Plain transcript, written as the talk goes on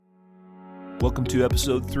Welcome to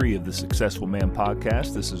episode 3 of the Successful Man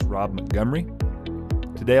podcast. This is Rob Montgomery.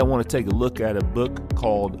 Today I want to take a look at a book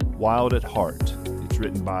called Wild at Heart. It's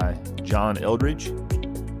written by John Eldredge.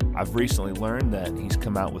 I've recently learned that he's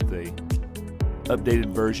come out with a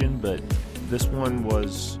updated version, but this one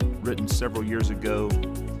was written several years ago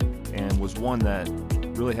and was one that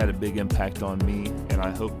really had a big impact on me, and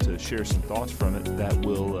I hope to share some thoughts from it that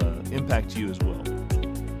will impact you as well.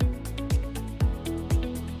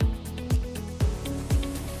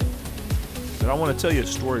 But I want to tell you a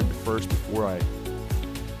story first before I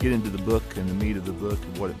get into the book and the meat of the book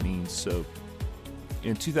and what it means. So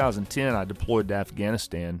in 2010, I deployed to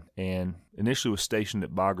Afghanistan and initially was stationed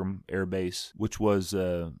at Bagram Air Base, which was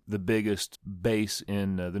the biggest base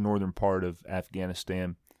in the northern part of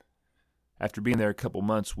Afghanistan. After being there a couple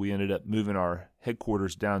months, we ended up moving our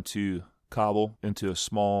headquarters down to Kabul into a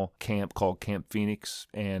small camp called Camp Phoenix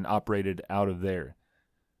and operated out of there.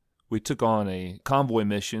 We took on a convoy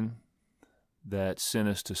mission that sent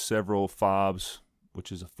us to several FOBs,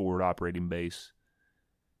 which is a forward operating base,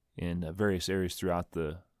 in various areas throughout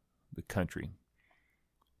the country.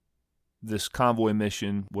 This convoy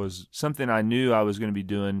mission was something I knew I was going to be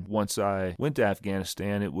doing once I went to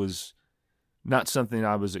Afghanistan. It was not something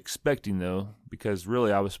I was expecting, though, because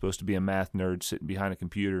really I was supposed to be a math nerd sitting behind a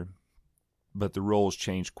computer, but the roles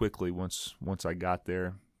changed quickly once I got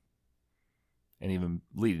there and even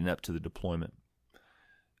leading up to the deployment.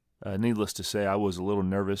 Needless to say, I was a little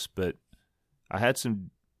nervous, but I had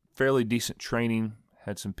some fairly decent training,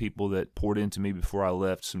 had some people that poured into me before I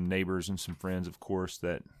left, some neighbors and some friends, of course,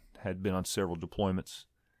 that had been on several deployments.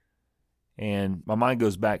 And my mind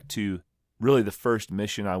goes back to really the first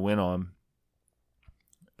mission I went on.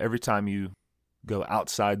 Every time you go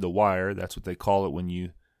outside the wire, that's what they call it when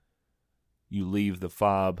you leave the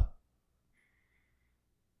FOB,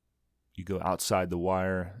 you go outside the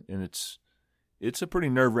wire, and it's a pretty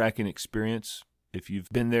nerve-wracking experience. If you've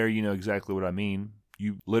been there, you know exactly what I mean.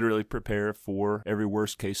 You literally prepare for every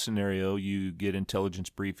worst-case scenario. You get intelligence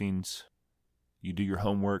briefings. You do your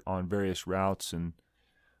homework on various routes and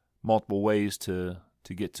multiple ways to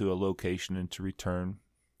get to a location and to return.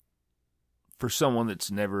 For someone that's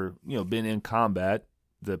never, been in combat,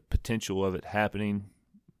 the potential of it happening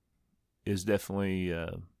is definitely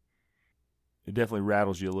it definitely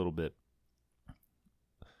rattles you a little bit.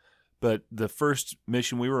 But the first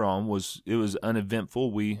mission we were on was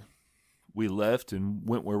uneventful. We left and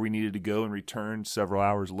went where we needed to go and returned several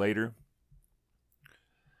hours later.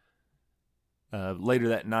 Later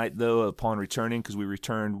that night, though, upon returning, because we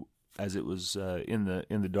returned as it was in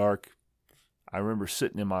the dark, I remember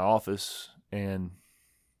sitting in my office and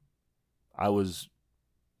I was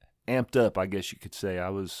amped up, I guess you could say. I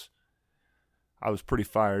was pretty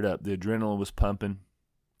fired up. The adrenaline was pumping.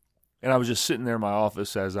 And I was just sitting there in my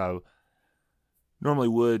office as I normally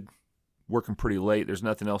would, working pretty late. There's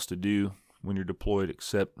nothing else to do when you're deployed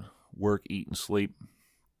except work, eat, and sleep,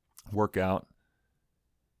 work out.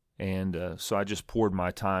 And so I just poured my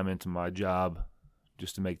time into my job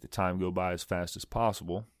just to make the time go by as fast as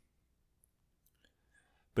possible.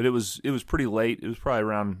 But it was pretty late. It was probably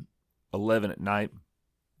around 11 at night.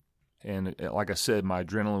 And like I said, my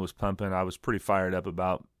adrenaline was pumping. I was pretty fired up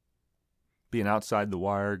about being outside the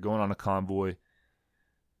wire, going on a convoy,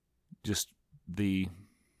 just the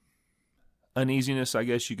uneasiness, I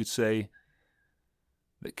guess you could say,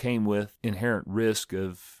 that came with inherent risk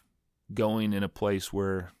of going in a place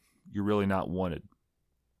where you're really not wanted.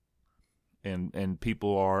 And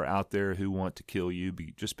people are out there who want to kill you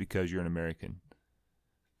just because you're an American.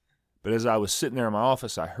 But as I was sitting there in my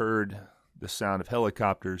office, I heard the sound of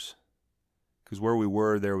helicopters, because where we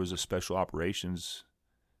were, there was a special operations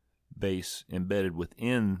base embedded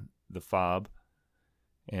within the FOB,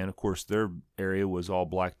 and of course their area was all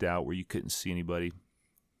blacked out where you couldn't see anybody,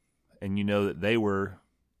 and you know that they were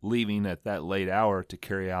leaving at that late hour to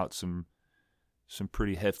carry out some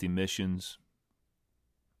pretty hefty missions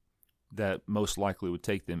that most likely would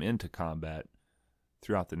take them into combat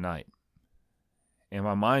throughout the night. And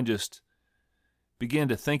my mind just began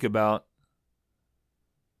to think about,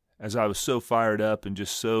 as I was so fired up and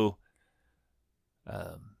just so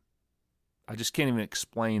I just can't even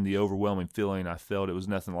explain the overwhelming feeling I felt. It was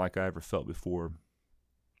nothing like I ever felt before.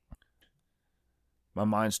 My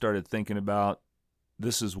mind started thinking about,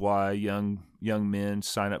 this is why young men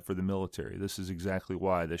sign up for the military. This is exactly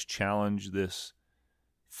why. This challenge, this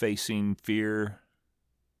facing fear,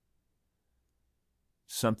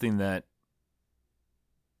 something that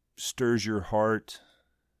stirs your heart,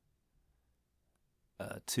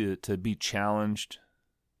 to be challenged,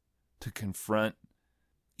 to confront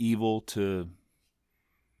evil, to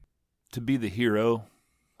be the hero.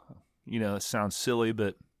 It sounds silly,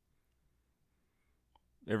 but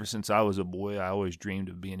ever since I was a boy, I always dreamed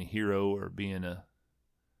of being a hero or being a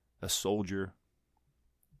soldier.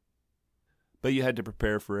 But you had to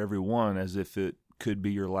prepare for every one as if it could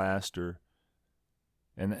be your last,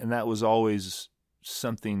 and that was always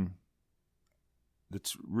something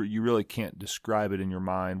you really can't describe it in your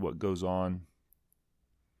mind, what goes on.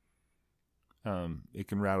 It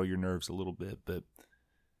can rattle your nerves a little bit,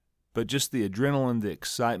 but just the adrenaline, the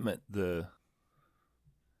excitement, the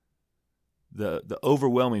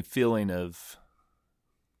overwhelming feeling of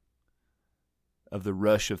the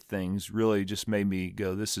rush of things really just made me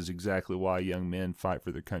go, this is exactly why young men fight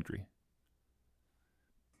for their country.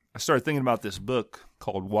 I started thinking about this book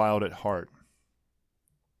called Wild at Heart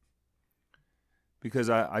because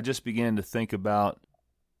I just began to think about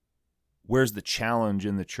where's the challenge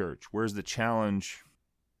in the church? Where's the challenge?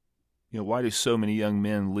 Why do so many young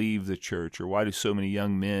men leave the church, or why do so many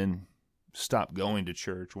young men stop going to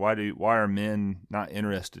church? Why are men not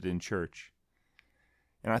interested in church?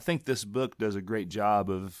 And I think this book does a great job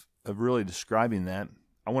of really describing that.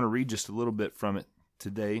 I want to read just a little bit from it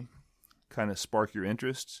today, kind of spark your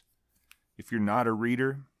interests. If you're not a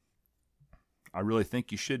reader, I really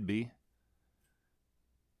think you should be.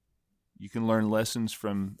 You can learn lessons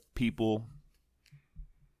from people,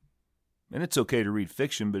 and it's okay to read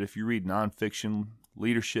fiction, but if you read nonfiction,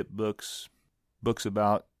 leadership books, books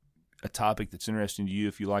about a topic that's interesting to you,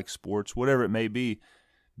 if you like sports, whatever it may be,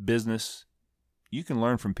 business, you can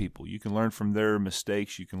learn from people. You can learn from their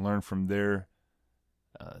mistakes. You can learn from their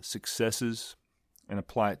successes and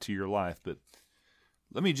apply it to your life. But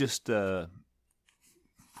let me just go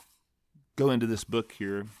into this book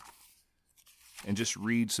here and just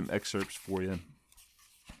read some excerpts for you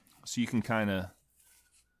so you can kind of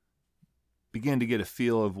begin to get a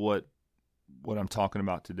feel of what I'm talking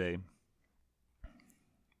about today.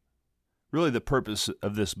 Really, the purpose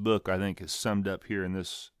of this book, I think, is summed up here in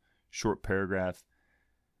this short paragraph.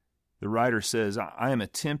 The writer says, I am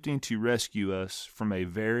attempting to rescue us from a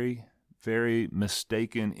very, very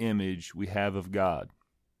mistaken image we have of God,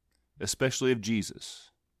 especially of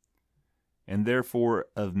Jesus, and therefore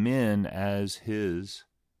of men as his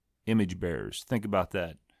image bearers. Think about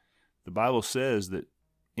that. The Bible says that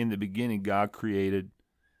in the beginning God created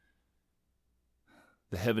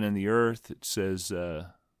the heaven and the earth. It says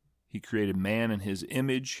he created man in his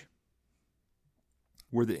image.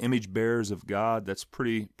 We're the image bearers of God. That's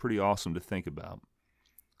pretty awesome to think about.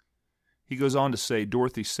 He goes on to say,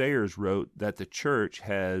 Dorothy Sayers wrote that the church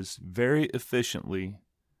has very efficiently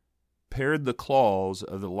pared the claws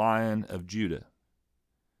of the Lion of Judah,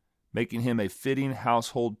 making him a fitting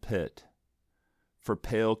household pet for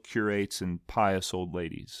pale curates and pious old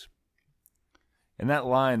ladies. And that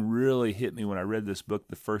line really hit me when I read this book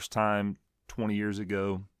the first time 20 years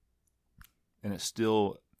ago, and it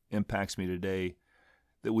still impacts me today,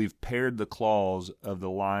 that we've pared the claws of the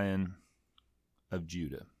Lion of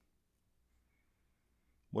Judah.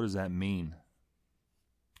 What does that mean?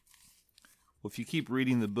 Well, if you keep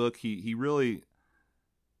reading the book, he really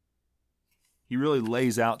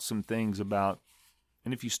lays out some things about,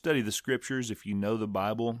 and if you study the scriptures, if you know the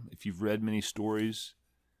Bible, if you've read many stories,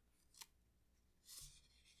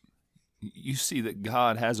 you see that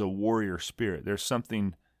God has a warrior spirit. There's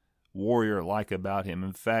something warrior-like about him.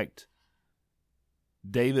 In fact,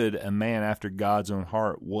 David, a man after God's own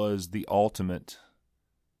heart, was the ultimate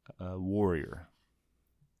warrior.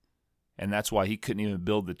 And that's why he couldn't even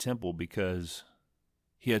build the temple, because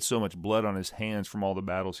he had so much blood on his hands from all the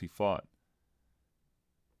battles he fought.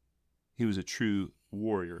 He was a true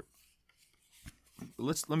warrior.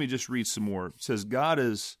 Let me just read some more. It says, God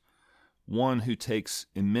is one who takes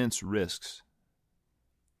immense risks.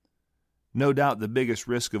 No doubt the biggest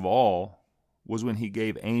risk of all was when he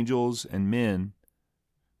gave angels and men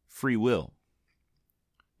free will,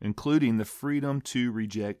 including the freedom to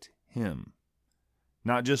reject him.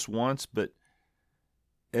 Not just once, but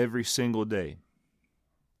every single day.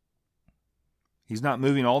 He's not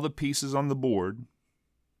moving all the pieces on the board.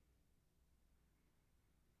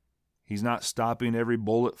 He's not stopping every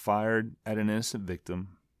bullet fired at an innocent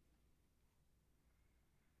victim.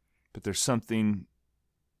 But there's something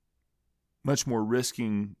much more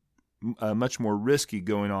risky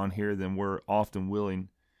going on here than we're often willing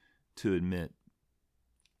to admit.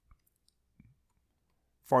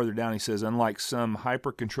 Farther down he says, unlike some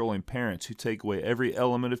hyper-controlling parents who take away every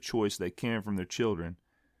element of choice they can from their children,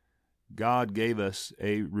 God gave us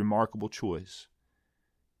a remarkable choice.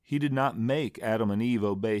 He did not make Adam and Eve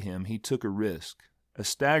obey him. He took a risk, a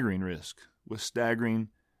staggering risk, with staggering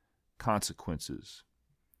consequences.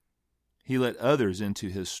 He let others into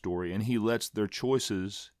his story, and he lets their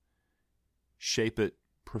choices shape it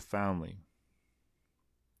profoundly.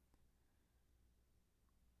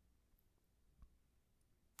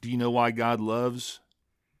 Do you know why God loves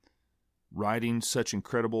writing such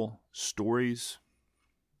incredible stories?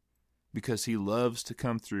 Because He loves to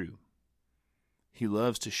come through. He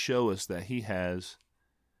loves to show us that He has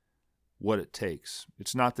what it takes.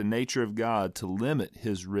 It's not the nature of God to limit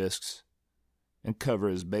His risks and cover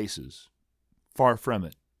His bases. Far from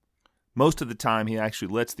it. Most of the time, He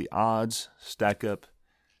actually lets the odds stack up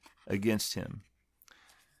against Him.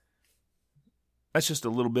 That's just a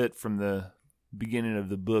little bit from the beginning of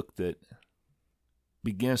the book that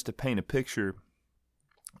begins to paint a picture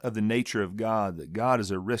of the nature of God, that God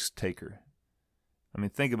is a risk taker. I mean,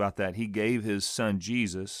 think about that. He gave His Son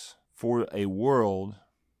Jesus for a world,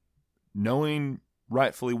 knowing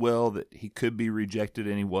rightfully well that He could be rejected,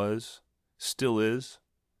 and He was, still is.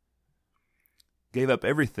 Gave up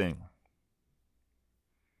everything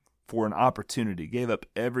for an opportunity, gave up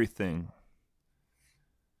everything,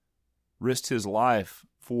 risked His life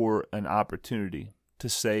for an opportunity to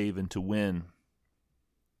save and to win.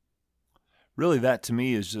 Really, that to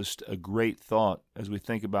me is just a great thought as we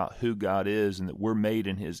think about who God is and that we're made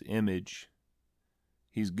in His image.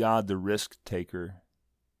 He's God, the risk taker.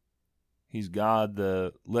 He's God,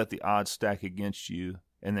 the let the odds stack against you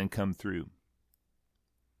and then come through.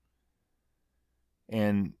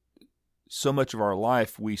 And so much of our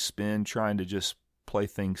life we spend trying to just play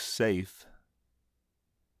things safe.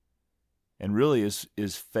 And really,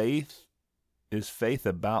 is faith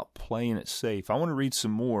about playing it safe? I want to read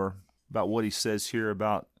some more about what he says here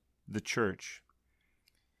about the church.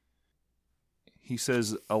 He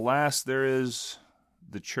says, "Alas, there is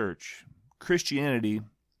the church. Christianity,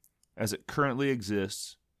 as it currently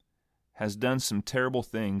exists, has done some terrible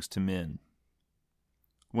things to men.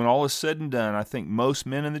 When all is said and done, I think most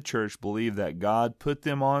men in the church believe that God put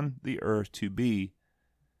them on the earth to be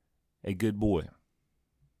a good boy.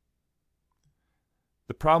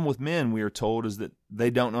 The problem with men, we are told, is that they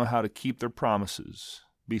don't know how to keep their promises,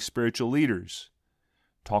 be spiritual leaders,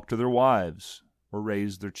 talk to their wives, or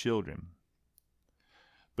raise their children.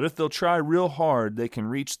 But if they'll try real hard, they can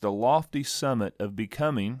reach the lofty summit of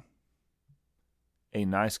becoming a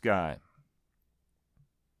nice guy."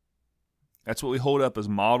 That's what we hold up as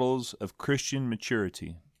models of Christian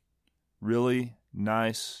maturity. Really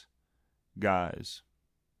nice guys.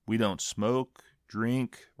 We don't smoke,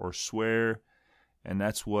 drink, or swear, and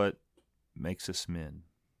that's what makes us men.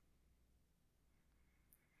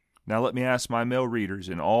 Now let me ask my male readers,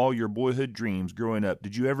 in all your boyhood dreams growing up,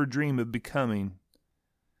 did you ever dream of becoming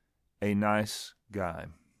a nice guy?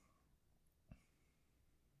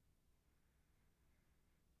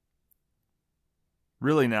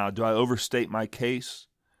 Really now, do I overstate my case?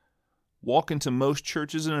 Walk into most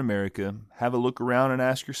churches in America, have a look around and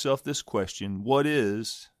ask yourself this question: what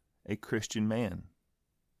is a Christian man?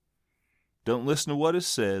 Don't listen to what is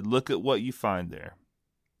said, look at what you find there.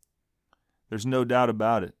 There's no doubt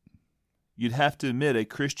about it. You'd have to admit a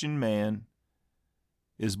Christian man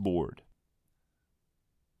is bored.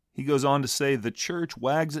 He goes on to say, the church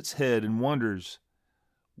wags its head and wonders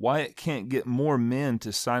why it can't get more men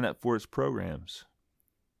to sign up for its programs.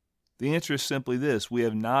 The answer is simply this: we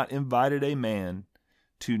have not invited a man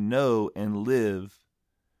to know and live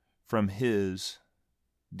from his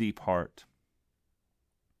deep heart.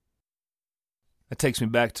 That takes me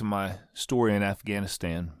back to my story in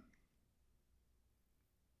Afghanistan.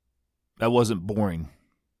 That wasn't boring.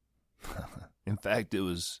 In fact, it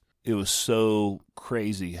was so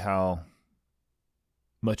crazy how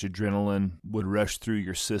much adrenaline would rush through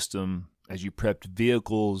your system as you prepped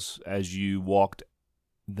vehicles, as you walked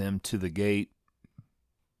them to the gate,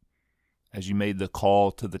 as you made the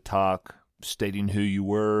call to the TOC, stating who you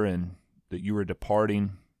were and that you were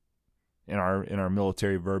departing in our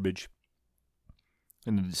military verbiage.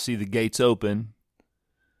 And to see the gates open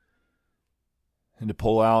and to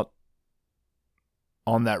pull out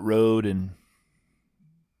on that road and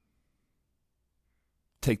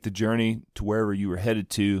take the journey to wherever you were headed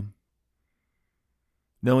to,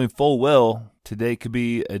 knowing full well today could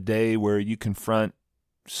be a day where you confront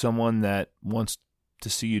someone that wants to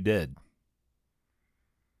see you dead.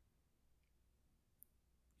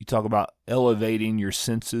 You talk about elevating your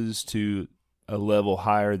senses to a level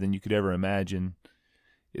higher than you could ever imagine.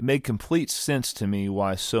 It made complete sense to me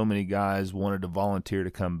why so many guys wanted to volunteer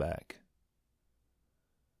to come back.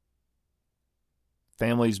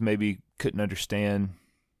 Families maybe couldn't understand.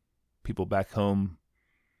 People back home,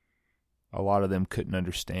 a lot of them couldn't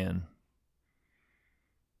understand.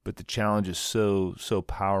 But the challenge is so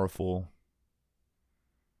powerful.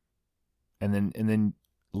 And then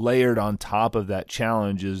layered on top of that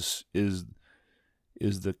challenge is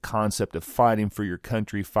is the concept of fighting for your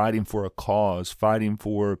country, fighting for a cause, fighting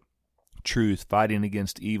for truth, fighting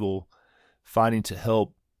against evil, fighting to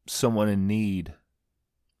help someone in need.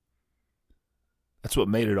 That's what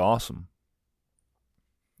made it awesome.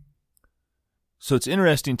 So it's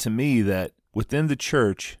interesting to me that within the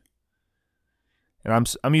church, and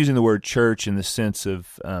I'm using the word church in the sense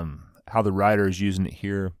of how the writer is using it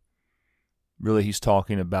here. Really, he's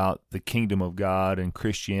talking about the kingdom of God and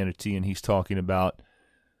Christianity, and he's talking about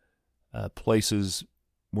places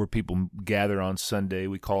where people gather on Sunday.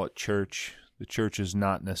 We call it church. The church is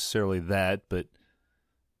not necessarily that, but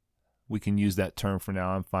we can use that term for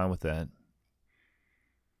now. I'm fine with that.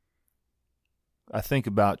 I think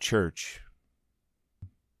about church.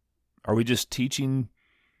 Are we just teaching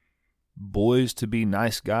boys to be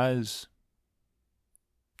nice guys,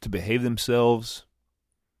 to behave themselves?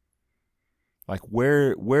 Like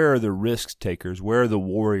where are the risk takers? Where are the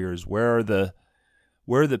warriors? Where are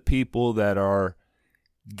the people that are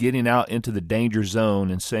getting out into the danger zone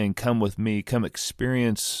and saying, "Come with me, come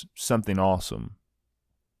experience something awesome"?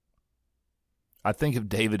 I think of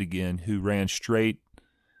David again, who ran straight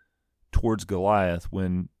towards Goliath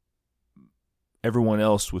when everyone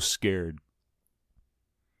else was scared.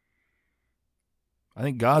 I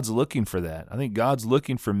think God's looking for that. I think God's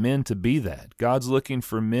looking for men to be that. God's looking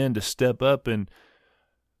for men to step up and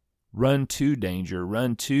run to danger,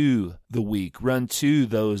 run to the weak, run to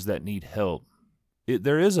those that need help.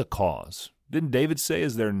 There is a cause. Didn't David say,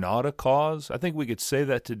 is there not a cause? I think we could say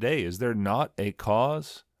that today. Is there not a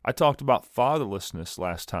cause? I talked about fatherlessness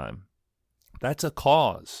last time. That's a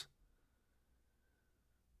cause.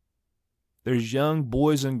 There's young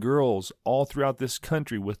boys and girls all throughout this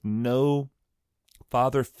country with no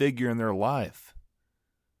father figure in their life.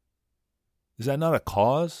 Is that not a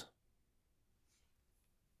cause?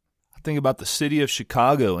 I think about the city of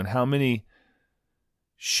Chicago and how many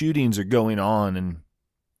shootings are going on and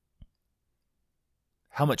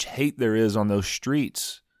how much hate there is on those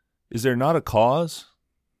streets. Is there not a cause?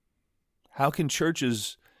 How can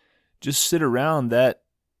churches just sit around that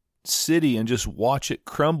city and just watch it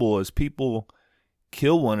crumble as people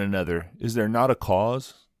kill one another? Is there not a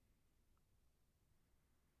cause?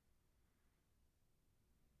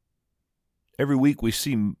 Every week we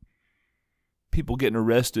see people getting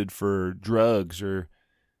arrested for drugs or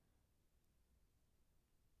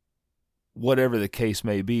whatever the case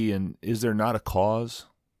may be, and is there not a cause?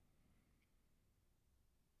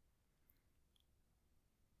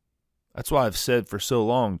 That's why I've said for so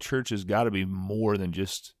long, church has got to be more than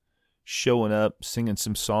just showing up, singing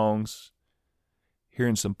some songs,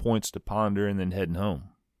 hearing some points to ponder, and then heading home.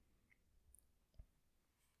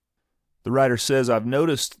 The writer says, I've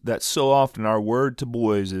noticed that so often our word to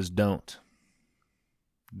boys is don't.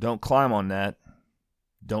 Don't climb on that.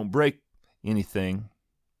 Don't break anything.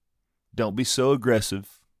 Don't be so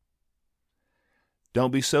aggressive.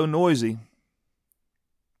 Don't be so noisy.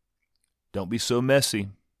 Don't be so messy.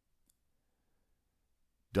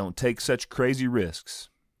 Don't take such crazy risks.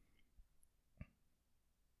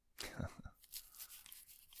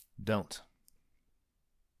 Don't.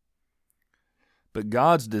 But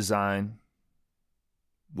God's design,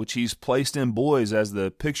 which He's placed in boys as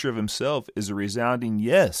the picture of Himself, is a resounding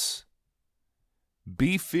yes.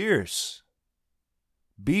 Be fierce.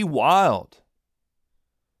 Be wild.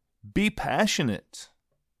 Be passionate.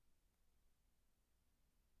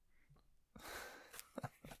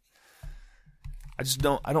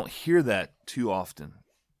 I don't hear that too often.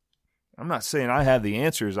 I'm not saying I have the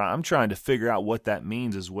answers. I'm trying to figure out what that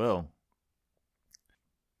means as well.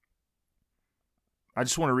 I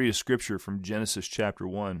just want to read a scripture from Genesis chapter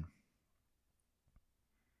 1.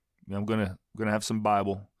 I'm going to have some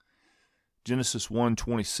Bible. Genesis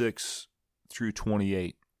 1:26 through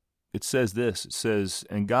 28. It says this. It says,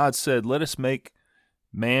 And God said, Let us make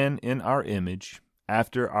man in our image,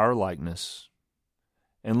 after our likeness,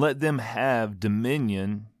 and let them have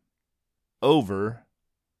dominion over,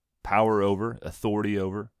 power over, authority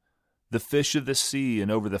over, the fish of the sea, and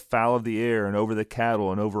over the fowl of the air, and over the cattle,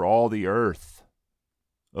 and over all the earth.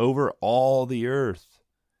 Over all the earth,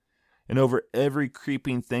 and over every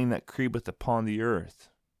creeping thing that creepeth upon the earth.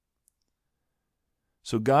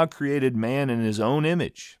 So God created man in His own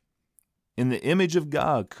image. In the image of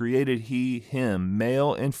God created He him,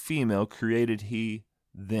 male and female created He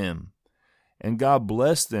them. And God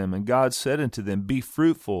blessed them, and God said unto them, Be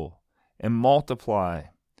fruitful, and multiply,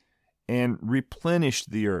 and replenish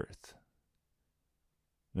the earth.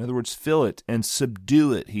 In other words, fill it and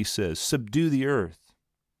subdue it, He says. Subdue the earth.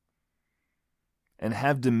 And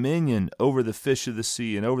have dominion over the fish of the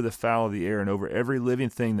sea, and over the fowl of the air, and over every living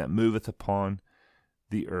thing that moveth upon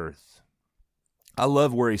the earth. I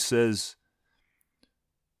love where he says,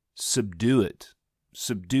 subdue it,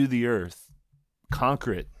 subdue the earth,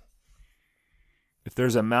 conquer it. If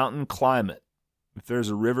there's a mountain, climb it. If there's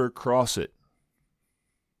a river, cross it.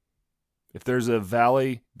 If there's a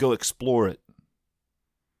valley, go explore it.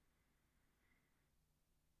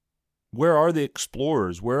 Where are the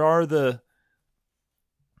explorers? Where are the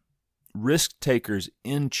risk takers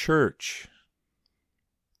in church?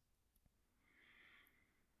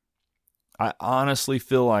 I honestly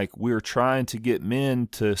feel like we're trying to get men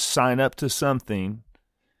to sign up to something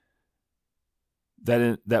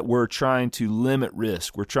that we're trying to limit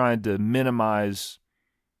risk. We're trying to minimize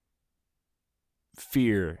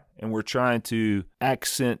fear, and we're trying to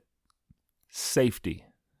accent safety.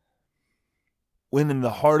 When in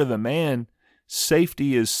the heart of a man,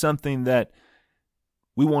 safety is something that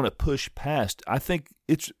we want to push past. I think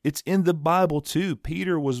it's in the Bible too.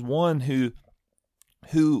 Peter was one who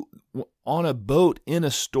on a boat in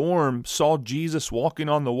a storm saw Jesus walking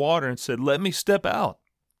on the water and said, "Let me step out.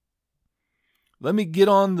 Let me get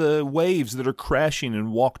on the waves that are crashing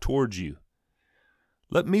and walk towards you.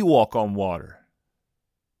 Let me walk on water."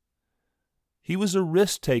 He was a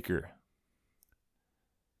risk taker.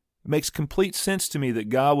 It makes complete sense to me that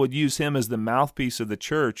God would use him as the mouthpiece of the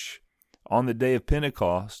church on the day of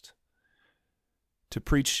Pentecost to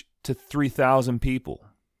preach to 3,000 people.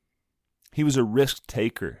 He was a risk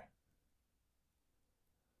taker.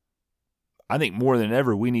 I think more than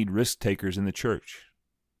ever we need risk takers in the church.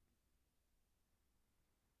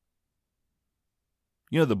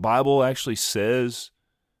 You know, the Bible actually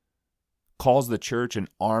calls the church an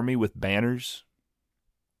army with banners.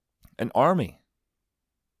 An army.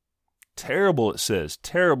 Terrible, it says.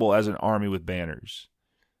 Terrible as an army with banners.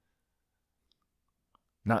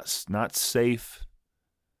 Not safe,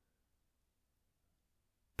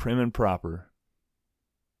 prim and proper,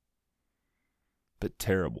 but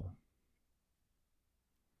terrible.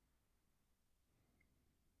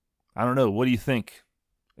 I don't know. What do you think?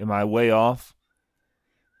 Am I way off?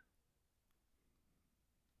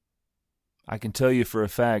 I can tell you for a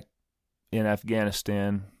fact, in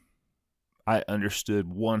Afghanistan, I understood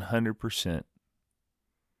 100%.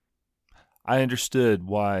 I understood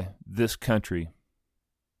why this country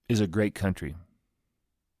is a great country.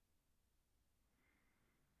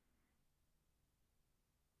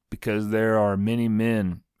 Because there are many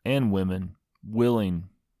men and women willing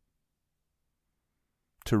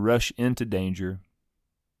to rush into danger,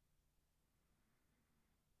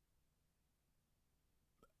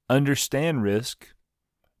 understand risk,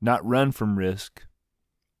 not run from risk,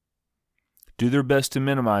 do their best to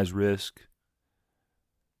minimize risk,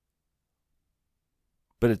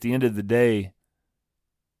 but at the end of the day,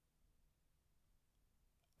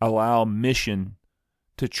 allow mission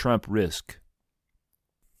to trump risk.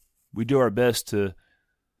 We do our best to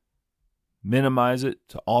minimize it,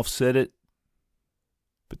 to offset it,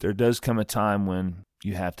 but there does come a time when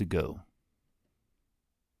you have to go.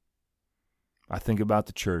 I think about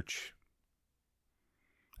the church.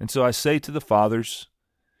 And so I say to the fathers,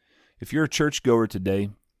 if you're a churchgoer today,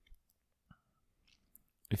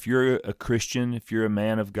 if you're a Christian, if you're a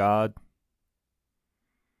man of God,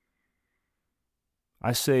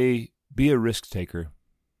 I say be a risk taker.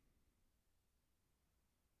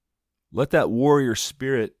 Let that warrior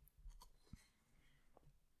spirit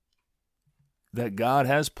that God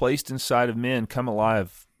has placed inside of men come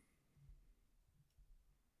alive.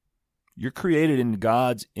 You're created in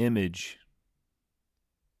God's image.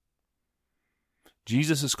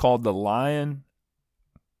 Jesus is called the Lion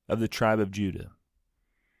of the tribe of Judah.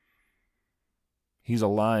 He's a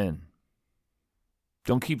lion.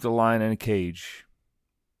 Don't keep the lion in a cage.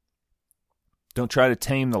 Don't try to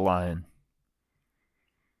tame the lion.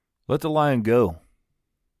 Let the lion go.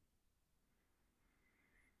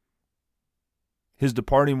 His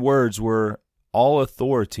departing words were, all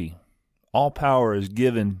authority, all power is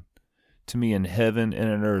given to me in heaven and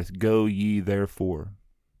on earth. Go ye therefore.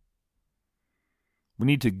 We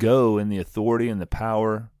need to go in the authority and the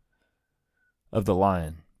power of the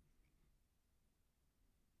lion.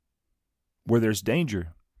 Where there's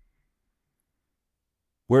danger,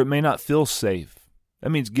 where it may not feel safe. That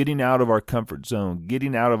means getting out of our comfort zone,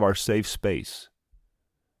 getting out of our safe space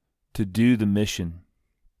to do the mission.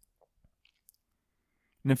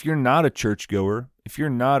 And if you're not a churchgoer, if you're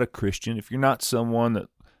not a Christian, if you're not someone that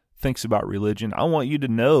thinks about religion, I want you to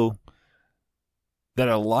know that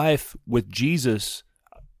a life with Jesus,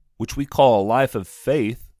 which we call a life of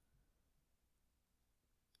faith,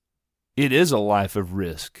 it is a life of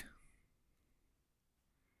risk.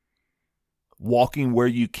 Walking where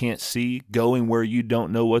you can't see, going where you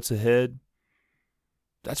don't know what's ahead,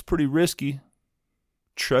 that's pretty risky.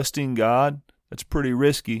 trusting God, that's pretty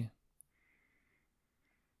risky,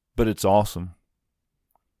 but it's awesome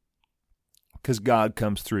because God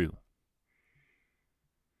comes through.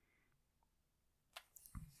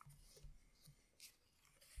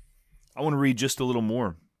 I want to read just a little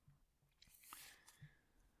more.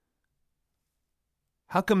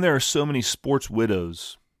 How come there are so many sports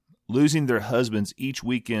widows losing their husbands each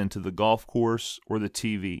weekend to the golf course or the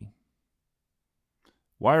TV?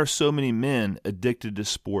 Why are so many men addicted to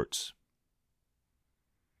sports?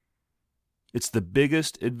 It's the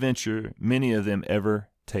biggest adventure many of them ever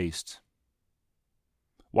taste.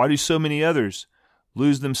 Why do so many others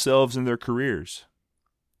lose themselves in their careers?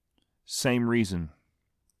 Same reason.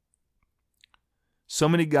 So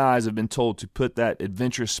many guys have been told to put that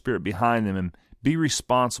adventurous spirit behind them and be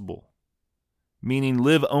responsible, meaning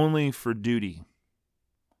live only for duty.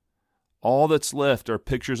 All that's left are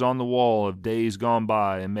pictures on the wall of days gone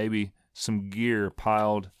by and maybe some gear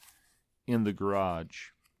piled in the garage.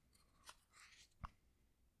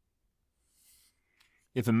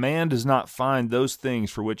 If a man does not find those things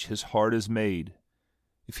for which his heart is made,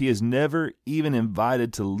 if he is never even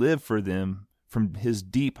invited to live for them from his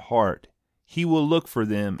deep heart, he will look for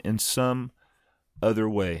them in some other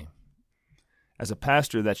way. As a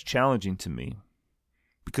pastor, that's challenging to me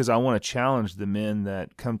because I want to challenge the men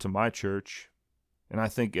that come to my church. And I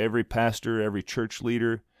think every pastor, every church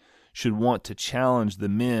leader should want to challenge the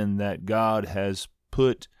men that God has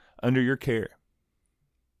put under your care.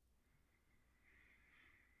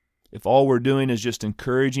 If all we're doing is just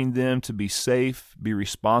encouraging them to be safe, be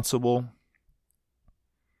responsible,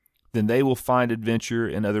 then they will find adventure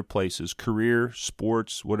in other places, career,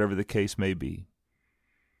 sports, whatever the case may be.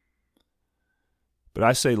 But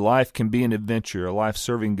I say life can be an adventure. A life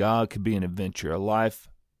serving God can be an adventure. A life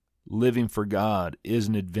living for God is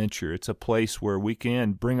an adventure. It's a place where we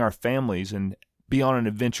can bring our families and be on an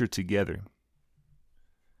adventure together.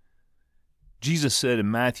 Jesus said in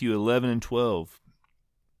Matthew 11 and 12,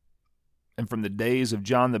 "And from the days of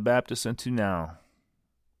John the Baptist unto now,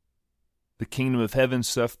 the kingdom of heaven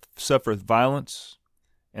suffereth violence,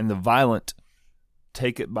 and the violent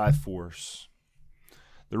take it by force."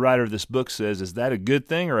 The writer of this book says, is that a good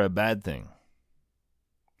thing or a bad thing?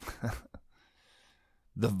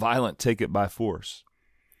 The violent take it by force.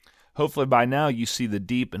 Hopefully by now you see the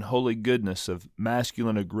deep and holy goodness of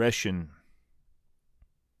masculine aggression,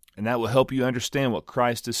 and that will help you understand what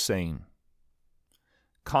Christ is saying.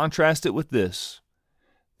 Contrast it with this.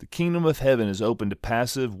 The kingdom of heaven is open to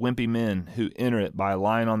passive, wimpy men who enter it by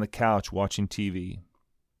lying on the couch watching TV.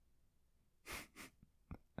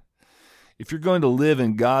 If you're going to live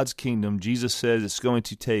in God's kingdom, Jesus says it's going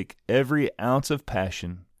to take every ounce of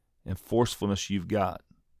passion and forcefulness you've got.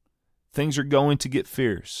 Things are going to get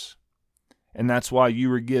fierce, and that's why you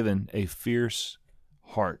were given a fierce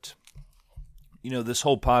heart. You know, this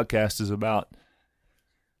whole podcast is about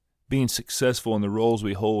being successful in the roles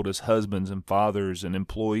we hold as husbands and fathers and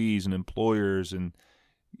employees and employers, and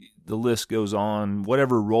the list goes on,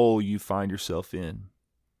 whatever role you find yourself in.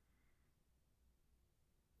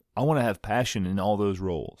 I want to have passion in all those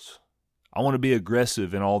roles. I want to be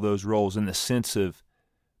aggressive in all those roles in the sense of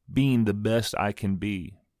being the best I can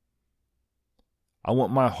be. I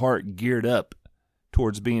want my heart geared up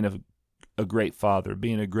towards being a great father,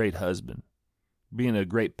 being a great husband, being a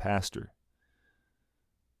great pastor.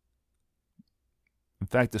 In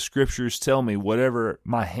fact, the scriptures tell me whatever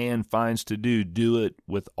my hand finds to do, do it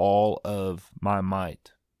with all of my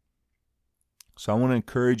might. So I want to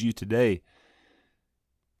encourage you today,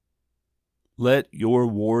 let your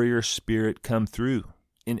warrior spirit come through.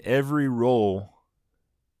 In every role,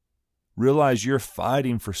 realize you're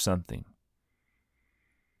fighting for something.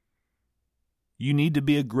 You need to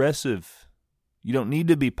be aggressive. You don't need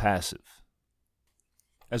to be passive.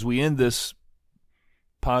 As we end this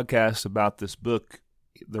podcast about this book,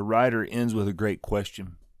 the writer ends with a great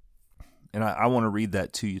question. And I want to read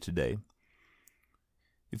that to you today.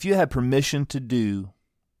 If you had permission to do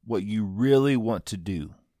what you really want to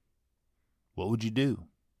do, what would you do?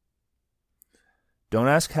 Don't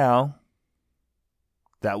ask how.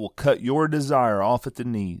 That will cut your desire off at the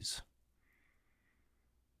knees.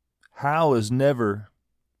 How is never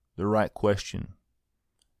the right question.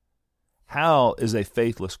 How is a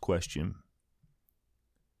faithless question.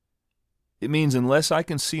 It means unless I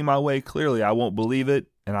can see my way clearly, I won't believe it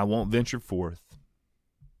and I won't venture forth.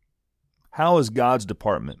 How is God's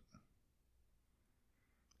department?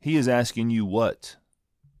 He is asking you what?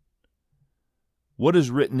 What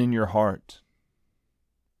is written in your heart?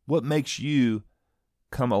 What makes you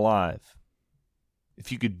come alive?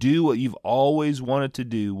 If you could do what you've always wanted to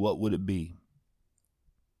do, what would it be?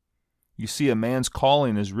 You see, a man's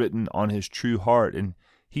calling is written on his true heart, and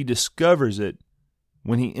he discovers it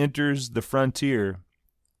when he enters the frontier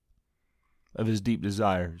of his deep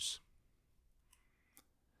desires.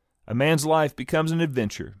 A man's life becomes an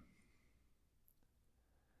adventure.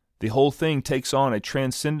 The whole thing takes on a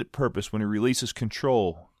transcendent purpose when he releases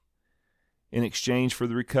control in exchange for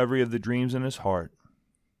the recovery of the dreams in his heart.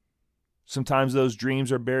 Sometimes those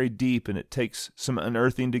dreams are buried deep, and it takes some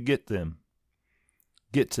unearthing to get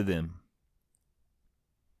to them.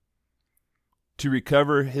 To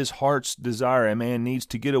recover his heart's desire, a man needs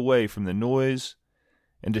to get away from the noise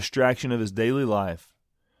and distraction of his daily life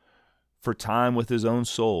for time with his own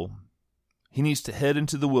soul. He needs to head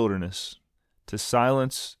into the wilderness, to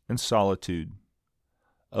silence and solitude.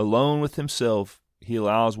 Alone with himself, he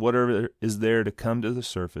allows whatever is there to come to the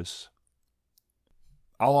surface.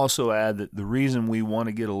 I'll also add that the reason we want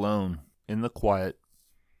to get alone in the quiet,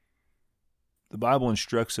 the Bible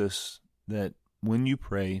instructs us that when you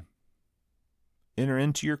pray, enter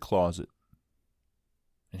into your closet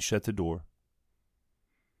and shut the door.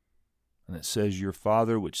 And it says, your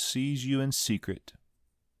Father which sees you in secret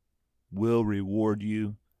will reward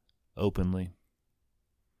you openly.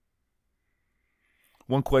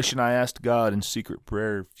 One question I asked God in secret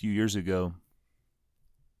prayer a few years ago,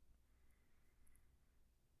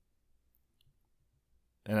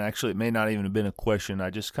 and actually it may not even have been a question, I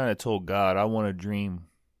just kind of told God, I want a dream.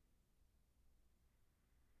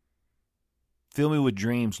 Fill me with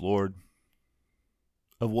dreams, Lord,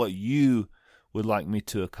 of what you would like me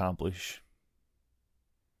to accomplish.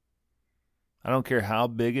 I don't care how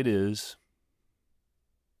big it is.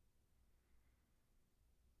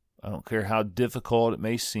 I don't care how difficult it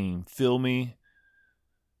may seem. Fill me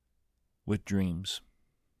with dreams.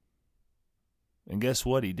 And guess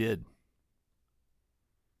what? He did.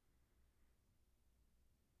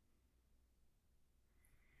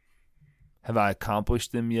 Have I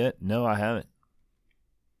accomplished them yet? No, I haven't.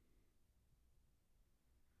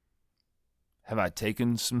 Have I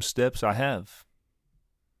taken some steps? I have.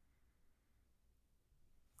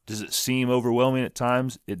 Does it seem overwhelming at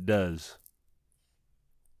times? It does.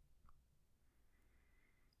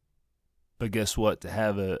 But guess what? To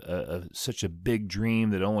have such a big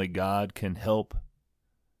dream that only God can help,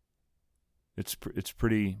 it's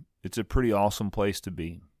a pretty awesome place to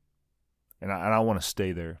be, and I want to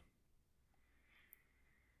stay there.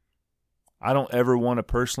 I don't ever want to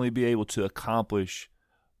personally be able to accomplish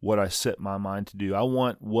what I set my mind to do. I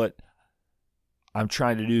want what I'm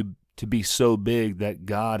trying to do to be so big that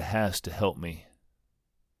God has to help me,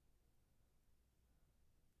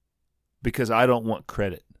 because I don't want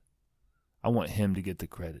credit. I want him to get the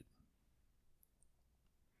credit.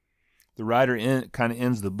 The writer kind of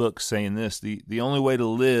ends the book saying this, the only way to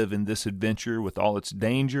live in this adventure with all its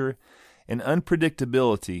danger and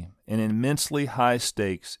unpredictability and immensely high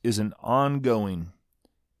stakes is an ongoing,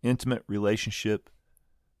 intimate relationship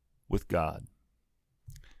with God.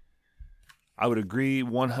 I would agree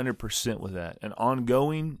 100% with that. An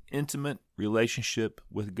ongoing, intimate relationship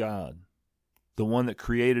with God. The one that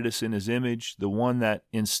created us in his image, the one that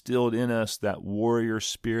instilled in us that warrior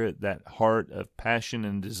spirit, that heart of passion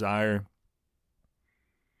and desire.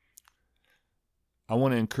 I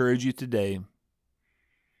want to encourage you today,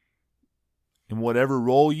 in whatever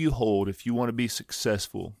role you hold, if you want to be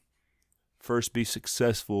successful, first be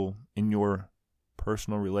successful in your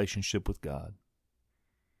personal relationship with God.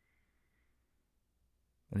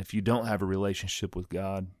 And if you don't have a relationship with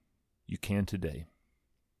God, you can today.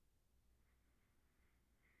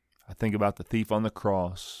 I think about the thief on the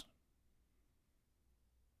cross.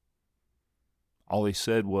 All he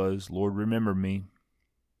said was, Lord, remember me.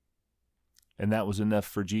 And that was enough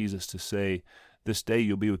for Jesus to say, this day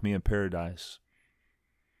you'll be with me in paradise.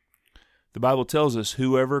 The Bible tells us,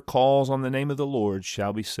 whoever calls on the name of the Lord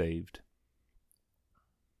shall be saved.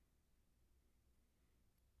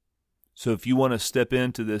 So if you want to step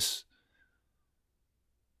into this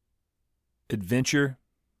adventure,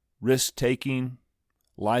 risk-taking,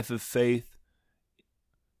 life of faith,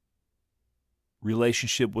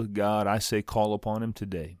 relationship with God, I say call upon him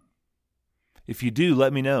today. If you do,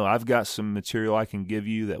 let me know. I've got some material I can give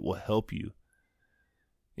you that will help you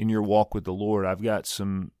in your walk with the Lord. I've got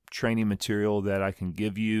some training material that I can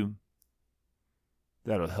give you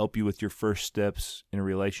that'll help you with your first steps in a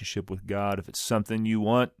relationship with God. If it's something you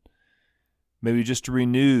want, maybe just to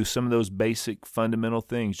renew some of those basic fundamental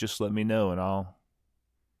things, just let me know and I'll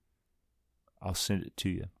send it to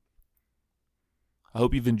you. I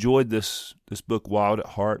hope you've enjoyed this book, Wild at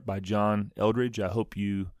Heart by John Eldredge. I hope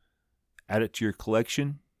you add it to your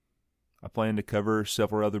collection. I plan to cover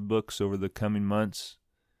several other books over the coming months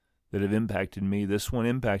that have impacted me. This one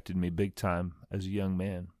impacted me big time as a young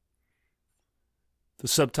man. The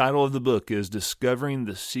subtitle of the book is Discovering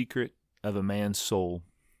the Secret of a Man's Soul.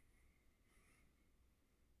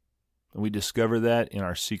 And we discover that in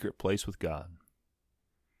our secret place with God,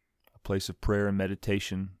 a place of prayer and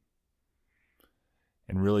meditation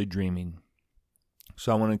and really dreaming.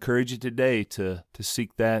 So I want to encourage you today to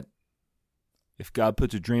seek that. If God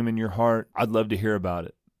puts a dream in your heart, I'd love to hear about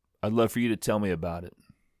it. I'd love for you to tell me about it.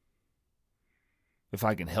 If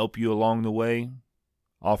I can help you along the way,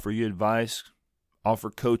 offer you advice, offer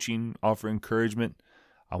coaching, offer encouragement,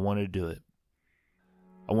 I want to do it.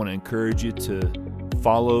 I want to encourage you to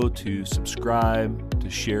follow, to subscribe, to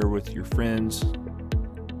share with your friends,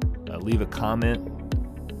 leave a comment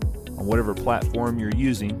on whatever platform you're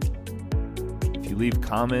using. If you leave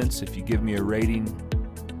comments, if you give me a rating,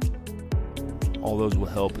 all those will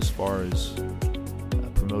help as far as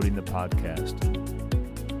promoting the podcast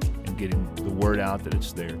and getting the word out that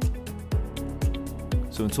it's there.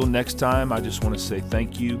 So until next time, I just want to say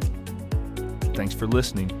thank you. Thanks for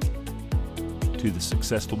listening to the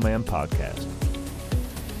Successful Man Podcast.